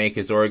is going to make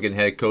his Oregon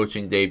head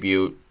coaching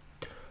debut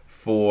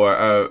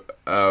for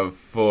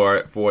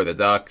the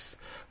Ducks.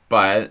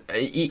 But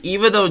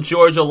even though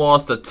Georgia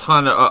lost a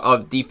ton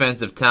of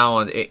defensive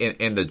talent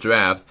in the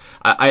draft,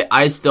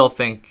 I still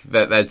think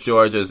that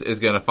Georgia is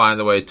going to find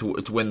a way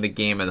to win the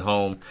game at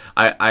home.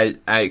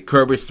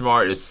 Kirby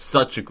Smart is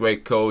such a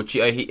great coach.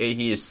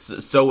 He is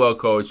so well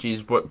coached.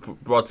 He's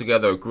brought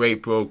together a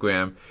great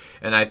program,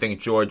 and I think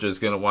Georgia is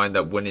going to wind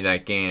up winning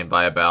that game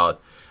by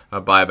about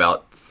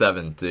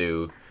 7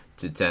 to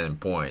 10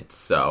 points.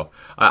 So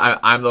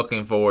I'm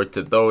looking forward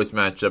to those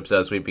matchups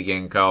as we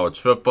begin college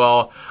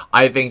football.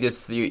 I think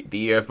this is the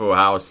year for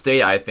Ohio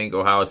State. I think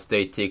Ohio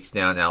State takes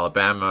down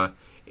Alabama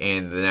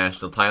in the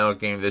national title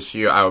game this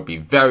year. I would be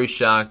very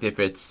shocked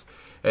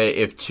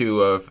if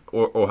two of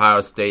Ohio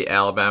State,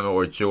 Alabama,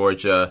 or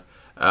Georgia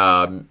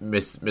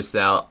miss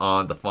out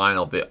on the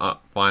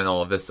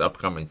final of this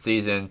upcoming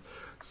season.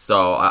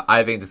 So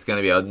I think this is going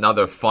to be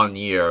another fun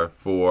year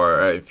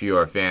for if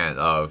you're a fan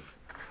of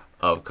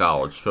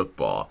college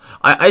football.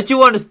 I do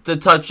want to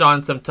touch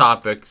on some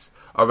topics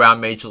around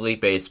Major League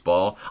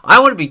Baseball. I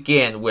want to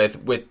begin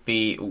with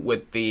the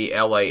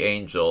LA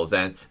Angels,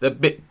 and the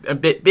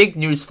big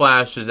news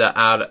flashes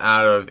out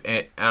of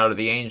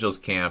the Angels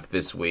camp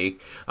this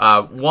week.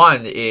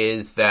 One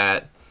is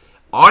that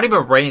Artie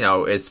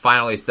Moreno is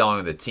finally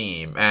selling the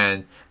team,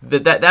 and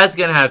that's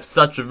going to have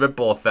such a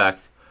ripple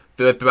effect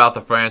throughout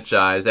the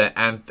franchise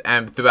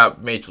and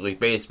throughout Major League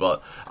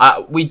Baseball.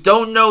 We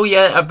don't know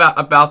yet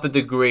about the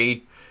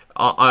degree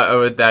how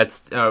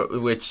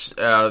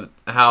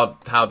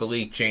the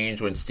league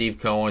changed when Steve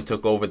Cohen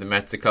took over the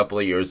Mets a couple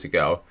of years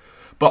ago.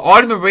 But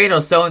Artie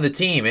Moreno selling the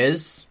team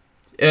is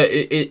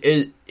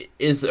a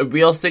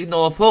real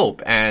signal of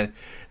hope, and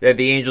that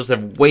the Angels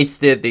have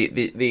wasted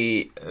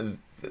the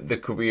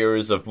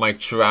careers of Mike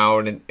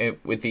Trout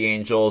with the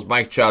Angels.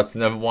 Mike Trout's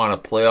never won a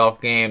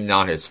playoff game.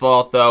 Not his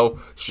fault,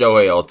 though.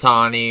 Shohei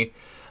Ohtani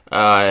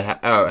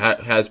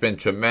has been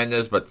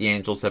tremendous, but the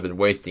Angels have been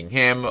wasting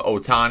him.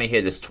 Ohtani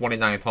hit his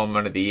 29th home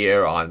run of the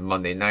year on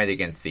Monday night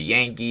against the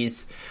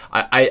Yankees.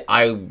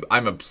 I'm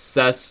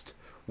obsessed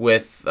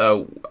with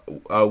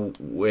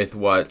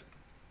what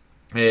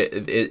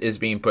is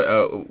being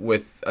put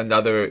with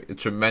another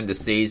tremendous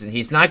season.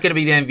 He's not going to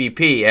be the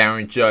MVP.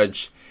 Aaron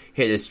Judge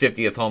hit his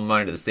 50th home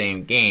run of the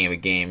same game, a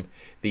game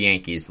the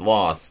Yankees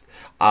lost.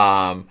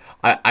 I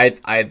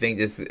think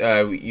this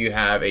you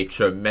have a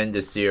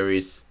tremendous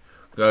series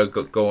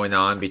going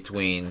on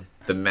between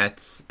the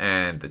Mets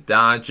and the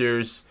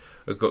Dodgers,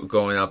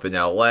 going up in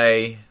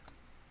LA,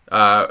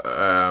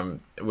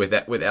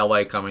 with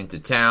LA coming to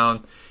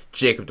town.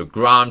 Jacob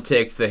deGrom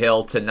takes the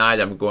hill tonight.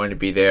 I'm going to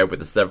be there with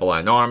the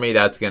Silverline Army.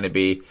 That's going to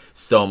be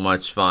so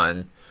much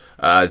fun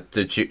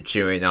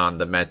cheering on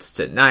the Mets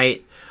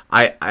tonight.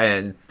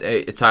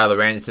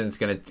 Tyler Anderson's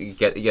going to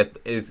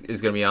is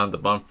going to be on the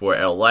bump for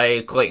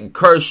LA. Clayton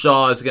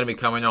Kershaw is going to be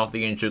coming off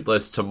the injured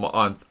list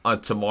on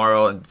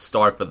tomorrow and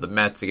start for the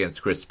Mets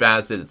against Chris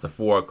Bassett. It's a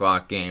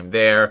 4:00 game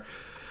there.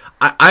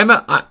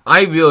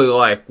 I really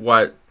like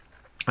what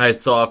I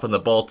saw from the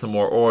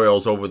Baltimore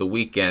Orioles over the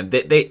weekend.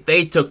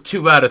 They took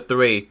 2 out of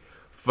 3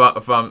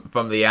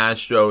 from the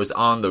Astros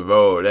on the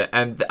road,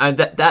 and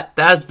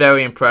that's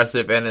very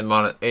impressive and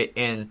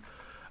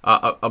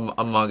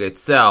among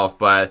itself,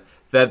 but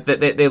that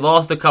they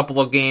lost a couple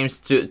of games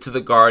to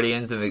the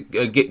Guardians, and they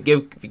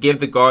give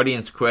the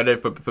Guardians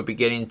credit for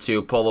beginning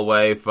to pull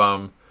away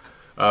from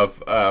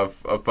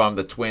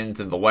the Twins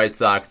and the White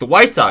Sox. The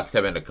White Sox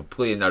have been a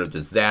complete and utter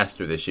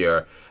disaster this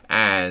year,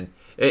 and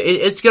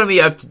it's going to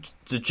be up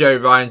to Jerry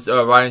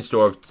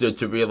Reinsdorf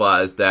to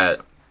realize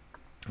that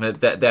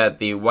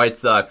the White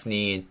Sox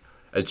need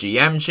a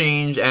GM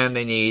change and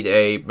they need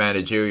a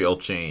managerial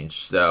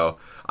change. So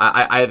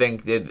I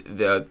think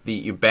that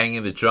you're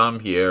banging the drum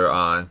here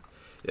on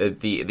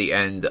the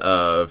end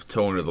of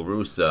Tony La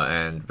Russa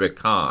and Rick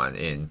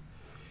Hahn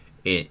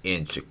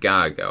in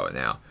Chicago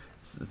now.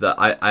 So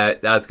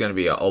that's going to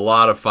be a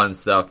lot of fun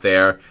stuff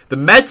there. The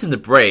Mets and the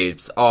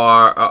Braves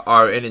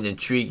are in an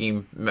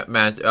intriguing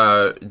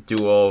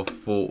duel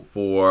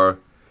for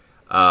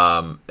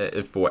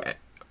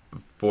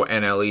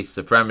NL East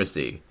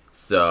supremacy.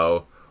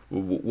 So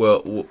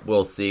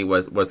we'll see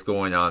what's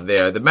going on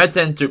there. The Mets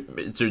enter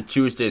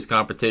Tuesday's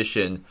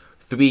competition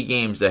 3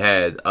 games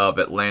ahead of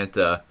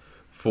Atlanta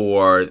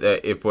for the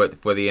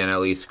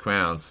NL East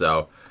crown.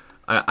 So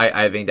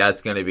I think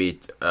that's going to be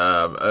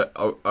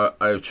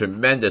a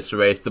tremendous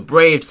race. The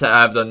Braves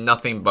have done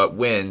nothing but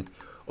win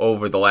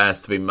over the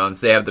last 3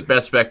 months. They have the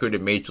best record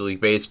in Major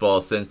League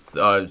Baseball since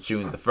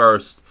June the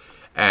 1st.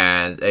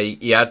 And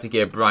you have to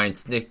give Brian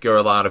Snitker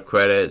a lot of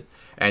credit,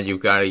 and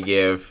you've got to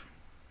give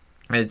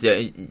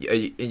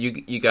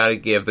you got to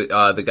give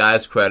the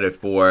guys credit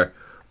for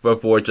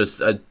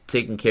just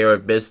taking care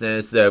of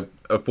business,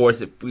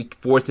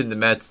 forcing the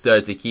Mets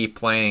to keep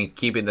playing,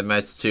 keeping the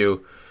Mets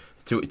to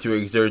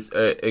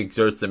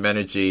exert some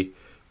energy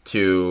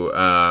to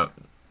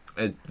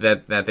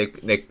that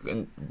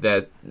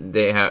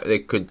they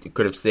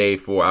could have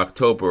saved for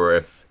October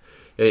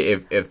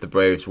if the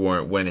Braves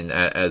weren't winning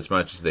as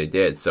much as they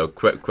did. So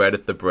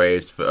credit the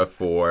Braves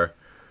for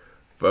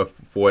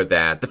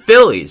that. The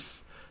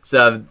Phillies.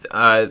 So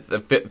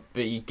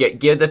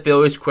give the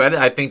Phillies credit.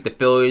 I think the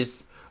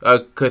Phillies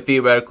could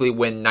theoretically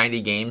win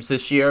 90 games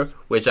this year,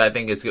 which I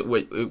think is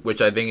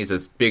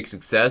a big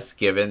success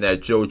given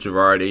that Joe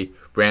Girardi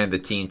ran the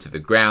team to the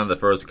ground the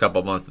first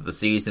couple months of the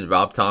season.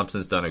 Rob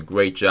Thompson's done a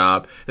great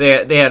job.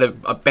 They had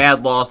a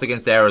bad loss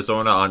against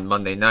Arizona on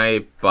Monday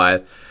night,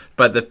 but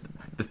the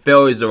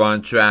Phillies are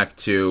on track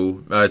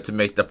to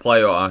make the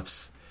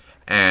playoffs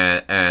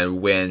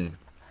and win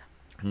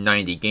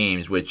 90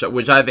 games, which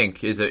I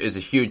think is a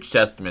huge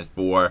testament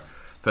for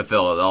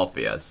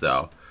Philadelphia.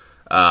 So,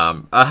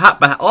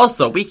 but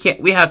also we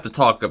got to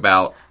talk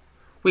about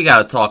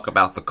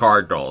the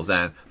Cardinals,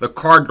 and the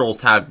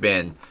Cardinals have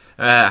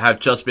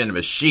just been a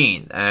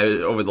machine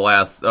over the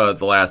last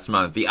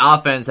month. The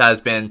offense has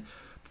been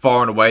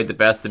far and away the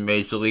best in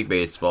Major League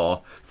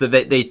Baseball. So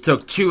they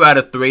took 2 out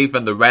of 3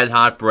 from the red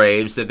hot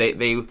Braves. So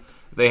they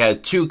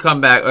had 2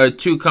 come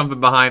from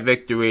behind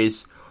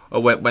victories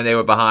when they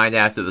were behind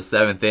after the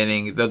 7th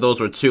inning. Those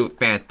were 2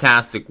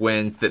 fantastic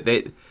wins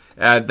that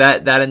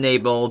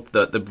enabled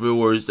the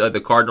Brewers,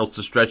 the Cardinals,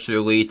 to stretch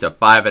their lead to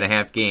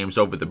 5.5 games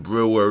over the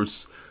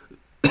Brewers.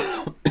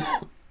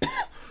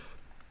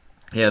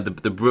 Yeah,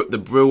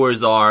 the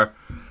Brewers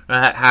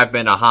have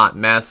been a hot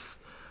mess.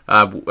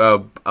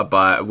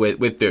 But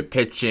with their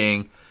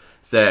pitching,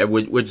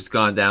 which has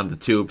gone down the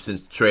tubes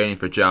since trading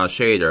for Josh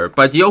Hader.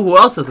 But you know who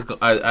else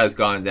has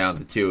gone down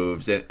the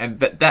tubes, and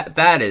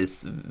that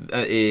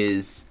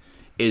is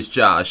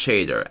Josh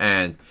Hader.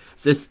 And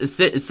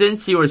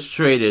since he was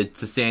traded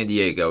to San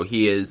Diego,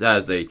 he's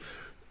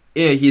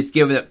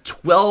given up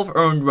 12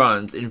 earned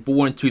runs in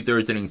 4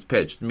 2/3 innings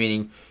pitched,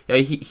 meaning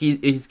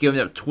he's given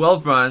up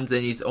 12 runs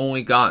and he's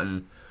only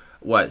gotten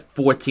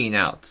 14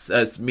 outs.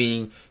 That's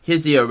meaning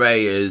his ERA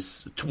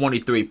is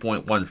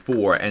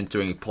 23.14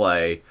 entering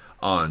play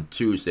on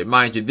Tuesday.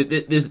 Mind you,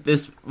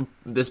 this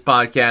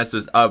podcast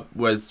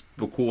was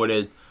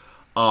recorded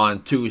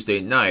on Tuesday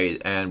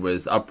night and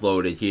was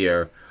uploaded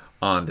here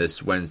on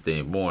this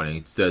Wednesday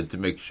morning to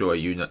make sure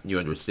you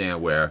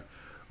understand where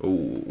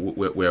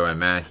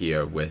I'm at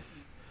here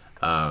with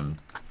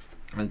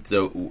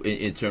so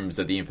in terms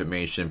of the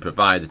information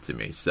provided to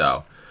me.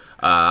 So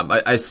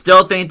I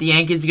still think the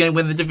Yankees are going to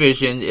win the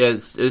division.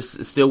 Is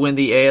still win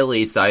the AL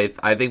East. I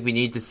think we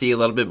need to see a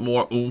little bit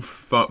more oomph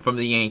from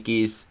the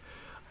Yankees,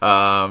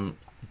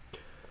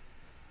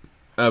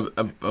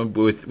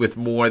 with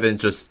more than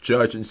just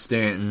Judge and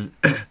Stanton,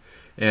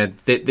 and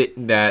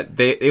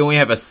they only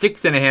have a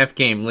 6.5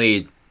 game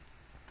lead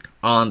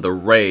on the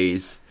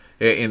Rays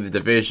in the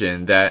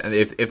division. That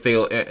if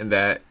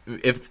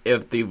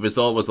the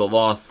result was a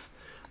loss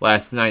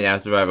last night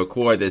after I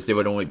record this, it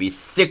would only be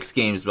 6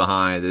 games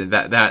behind, and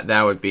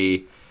that would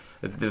be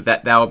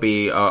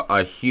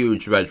a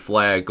huge red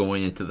flag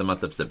going into the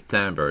month of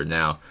September.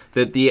 Now,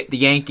 the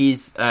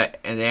Yankees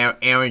and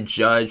Aaron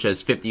Judge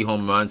has 50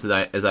 home runs,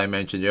 as I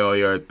mentioned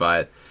earlier,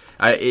 but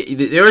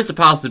there is a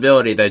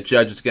possibility that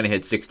Judge is going to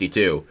hit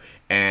 62,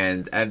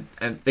 and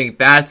think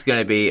that's going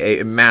to be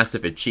a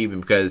massive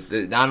achievement, because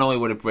not only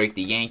would it break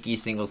the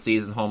Yankees single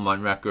season home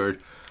run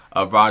record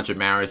of Roger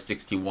Maris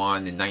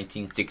 61 in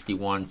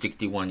 1961,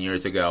 61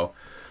 years ago,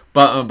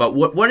 but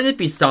wouldn't it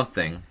be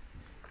something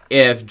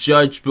if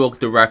Judge broke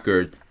the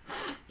record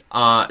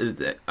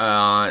on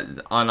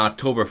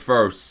October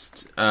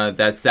 1st,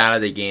 that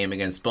Saturday game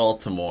against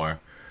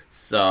Baltimore?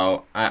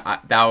 So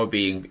that would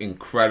be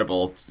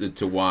incredible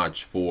to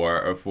watch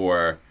for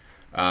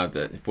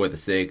the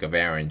sake of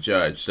Aaron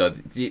Judge. So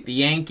the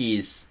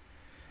Yankees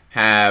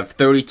have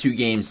 32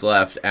 games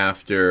left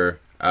after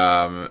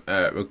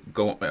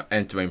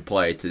entering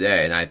play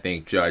today, and I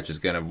think Judge is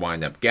going to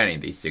wind up getting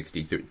these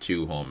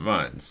 62 home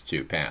runs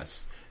to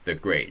pass the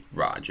great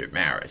Roger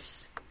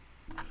Maris.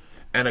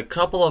 And a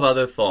couple of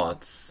other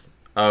thoughts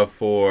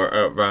for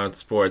around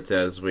sports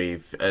as we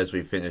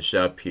finish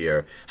up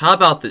here. How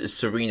about the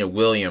Serena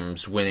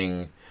Williams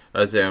winning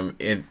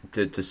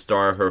to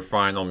start her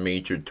final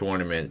major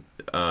tournament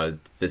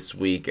this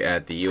week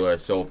at the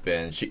U.S.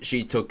 Open?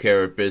 She took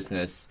care of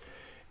business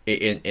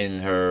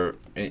in her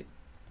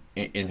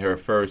in her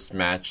first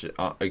match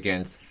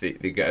against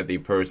the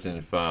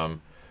person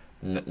from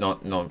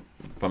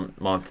from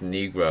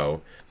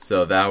Montenegro.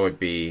 So that would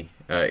be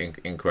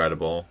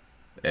incredible,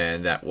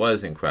 and that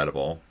was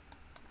incredible.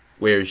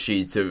 Where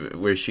she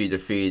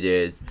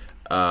defeated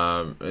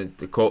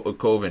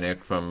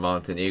Kovanic from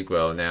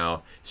Montenegro.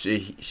 Now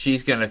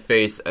she's going to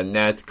face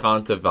Annette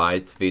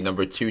Kontaveit, the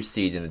number 2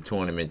 seed in the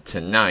tournament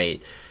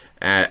tonight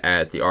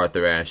at the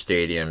Arthur Ashe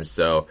Stadium.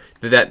 So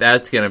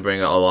that's going to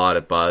bring a lot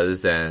of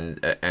buzz, and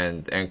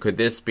could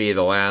this be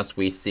the last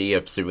we see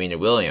of Serena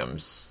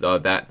Williams? So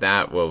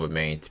that will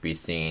remain to be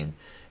seen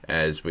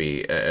as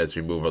we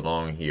move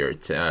along here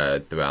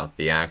throughout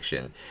the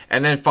action.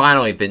 And then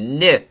finally, the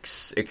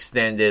Knicks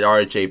extended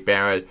R.J.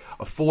 Barrett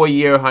a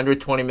 4-year,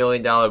 $120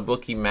 million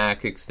rookie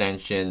max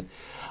extension.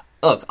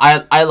 Look,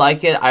 I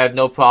like it. I have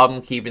no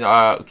problem keeping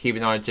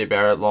R.J.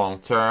 Barrett long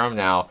term.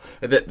 Now,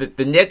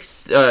 the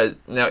Knicks,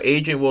 now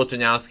Adrian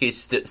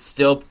Wojnarowski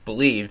still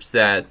believes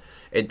that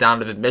a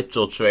Donovan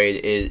Mitchell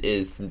trade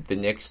is the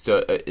Knicks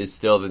is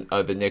still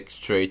the Knicks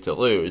trade to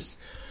lose.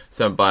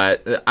 So,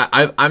 but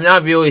I'm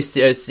not really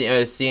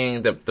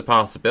seeing the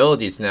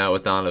possibilities now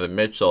with Donovan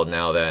Mitchell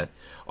now that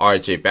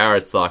R.J.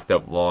 Barrett's locked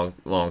up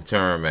long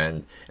term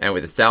and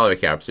with the salary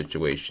cap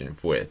situation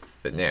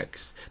with the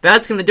Knicks.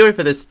 That's going to do it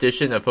for this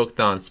edition of Hooked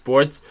on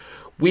Sports.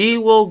 We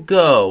will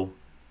go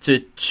to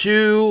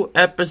 2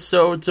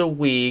 episodes a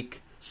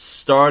week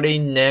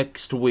starting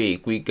next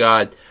week. We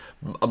got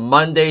a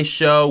Monday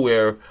show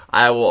where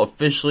I will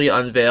officially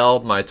unveil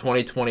my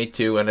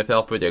 2022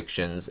 NFL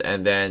predictions,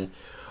 and then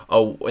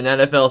an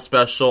NFL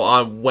special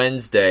on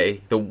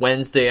Wednesday, the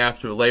Wednesday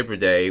after Labor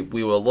Day.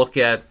 We will look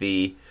at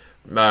the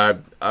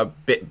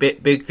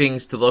big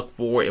things to look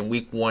for in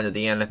Week 1 of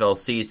the NFL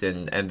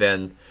season, and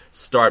then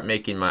start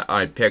making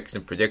my picks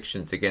and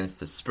predictions against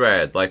the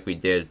spread like we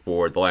did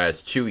for the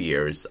last 2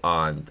 years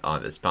on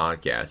this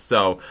podcast.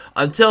 So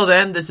until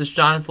then, this is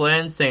John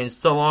Flynn saying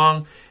so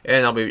long,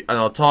 and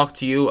I'll talk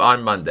to you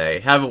on Monday.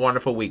 Have a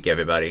wonderful week,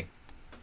 everybody.